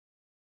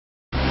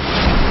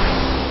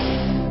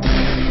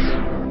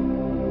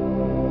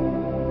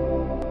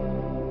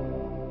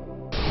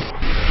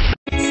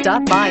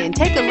Stop by and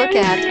take a look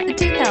at the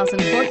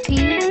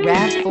 2014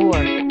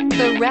 RAV4.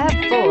 The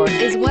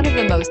RAV4 is one of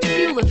the most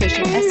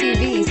fuel-efficient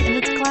SUVs in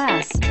its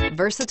class.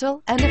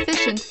 Versatile and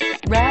efficient,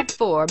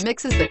 RAV4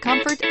 mixes the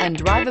comfort and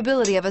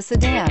drivability of a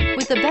sedan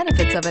with the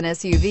benefits of an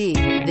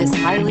SUV. This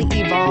highly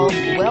evolved,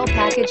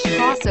 well-packaged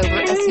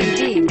crossover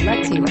SUV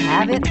lets you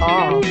have it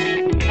all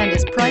and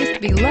is priced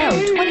below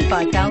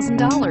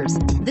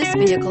 $25,000. This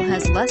vehicle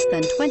has less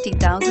than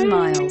 20,000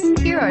 miles.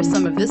 Here are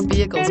some of this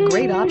vehicle's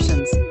great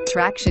options: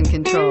 traction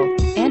control,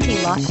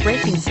 anti-lock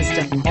braking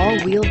system,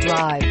 all-wheel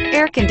drive,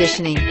 air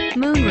conditioning,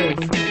 moonroof,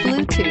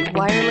 Bluetooth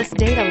wireless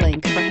data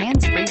link for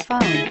hands-free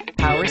phone,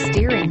 power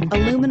steering,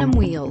 aluminum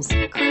wheels,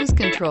 cruise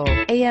control,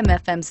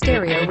 AM/FM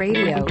stereo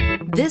radio.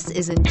 This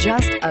isn't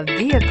just a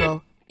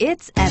vehicle,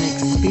 it's an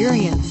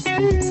experience.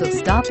 So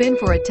stop in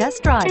for a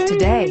test drive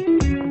today.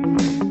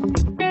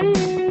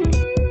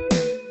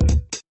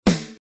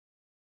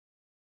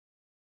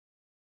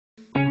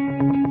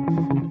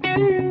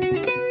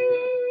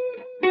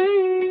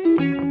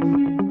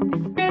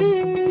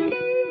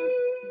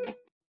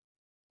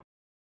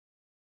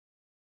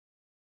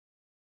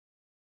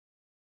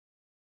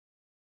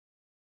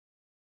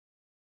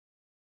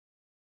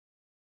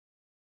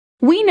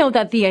 We know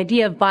that the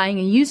idea of buying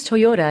a used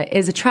Toyota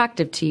is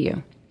attractive to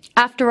you.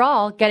 After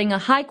all, getting a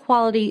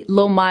high-quality,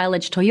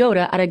 low-mileage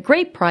Toyota at a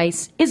great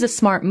price is a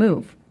smart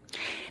move.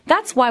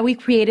 That's why we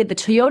created the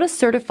Toyota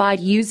Certified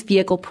Used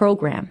Vehicle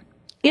Program.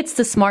 It's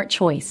the smart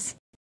choice.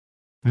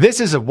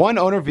 This is a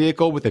one-owner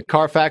vehicle with a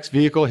Carfax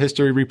Vehicle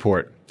History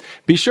Report.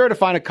 Be sure to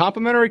find a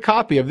complimentary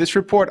copy of this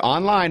report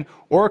online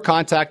or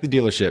contact the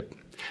dealership.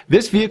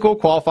 This vehicle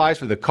qualifies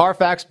for the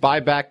Carfax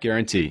Buyback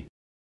Guarantee.